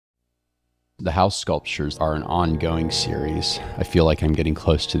The house sculptures are an ongoing series. I feel like I'm getting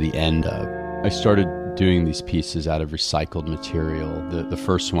close to the end of. I started doing these pieces out of recycled material. The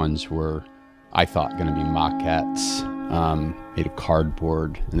first ones were, I thought, going to be maquettes made of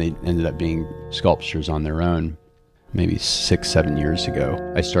cardboard, and they ended up being sculptures on their own. Maybe 6-7 years ago,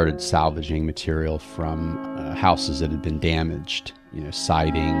 I started salvaging material from houses that had been damaged,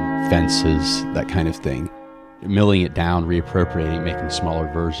 siding, fences, that kind of thing. Milling it down, reappropriating, making smaller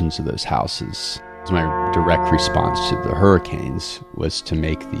versions of those houses. My direct response to the hurricanes was to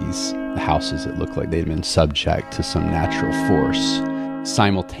make these houses that looked like they'd been subject to some natural force.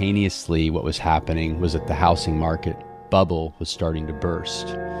 Simultaneously, what was happening was that the housing market bubble was starting to burst.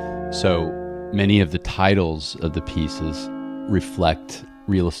 So many of the titles of the pieces reflect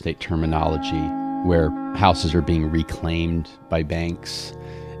real estate terminology where houses are being reclaimed by banks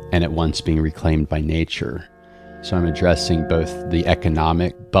and at once being reclaimed by nature. So I'm addressing both the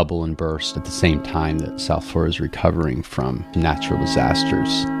economic bubble and burst at the same time that South Florida is recovering from natural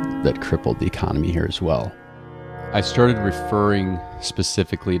disasters that crippled the economy here as well. I started referring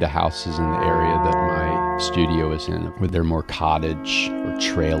specifically to houses in the area that my studio is in, where they're more cottage or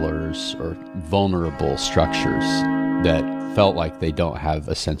trailers or vulnerable structures that felt like they don't have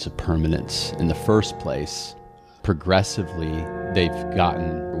a sense of permanence in the first place. Progressively, they've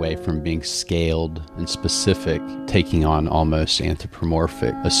gotten away from being scaled and specific, taking on almost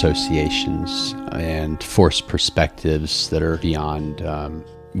anthropomorphic associations and forced perspectives that are beyond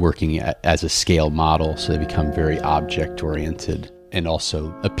working as a scale model, so they become very object-oriented and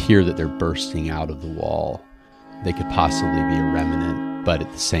also appear that they're bursting out of the wall. They could possibly be a remnant, but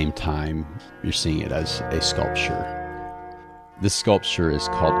at the same time, you're seeing it as a sculpture. This sculpture is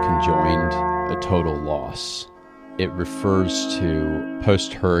called Conjoined, a Total Loss. It refers to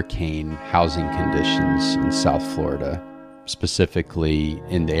post-hurricane housing conditions in South Florida, specifically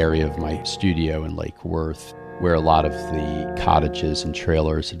in the area of my studio in Lake Worth, where a lot of the cottages and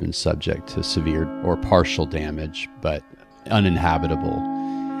trailers have been subject to severe or partial damage, but uninhabitable.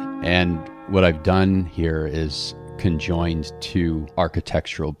 And what I've done here is conjoined two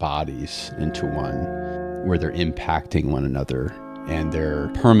architectural bodies into one, where they're impacting one another and they're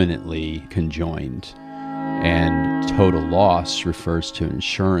permanently conjoined. And total loss refers to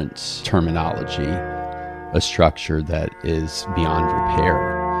insurance terminology, a structure that is beyond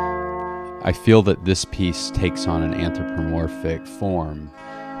repair. I feel that this piece takes on an anthropomorphic form.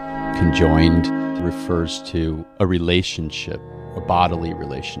 Conjoined refers to a relationship, a bodily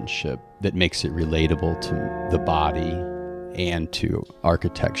relationship that makes it relatable to the body and to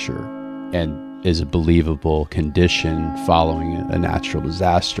architecture, and is a believable condition following a natural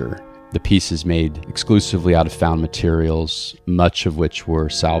disaster. The piece is made exclusively out of found materials, much of which were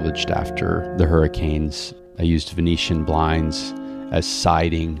salvaged after the hurricanes. I used Venetian blinds as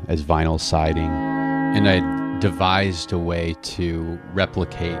siding, as vinyl siding, and I devised a way to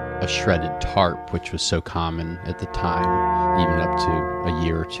replicate a shredded tarp, which was so common at the time, even up to a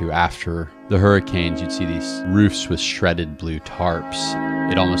year or two after the hurricanes. You'd see these roofs with shredded blue tarps.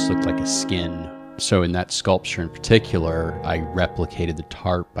 It almost looked like a skin. So in that sculpture in particular, I replicated the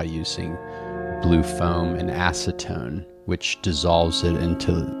tarp by using blue foam and acetone, which dissolves it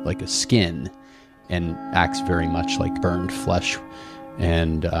into like a skin and acts very much like burned flesh,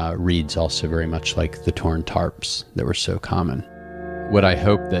 and reads also very much like the torn tarps that were so common. What I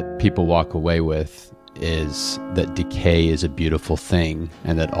hope that people walk away with is that decay is a beautiful thing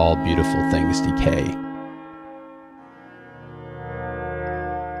and that all beautiful things decay.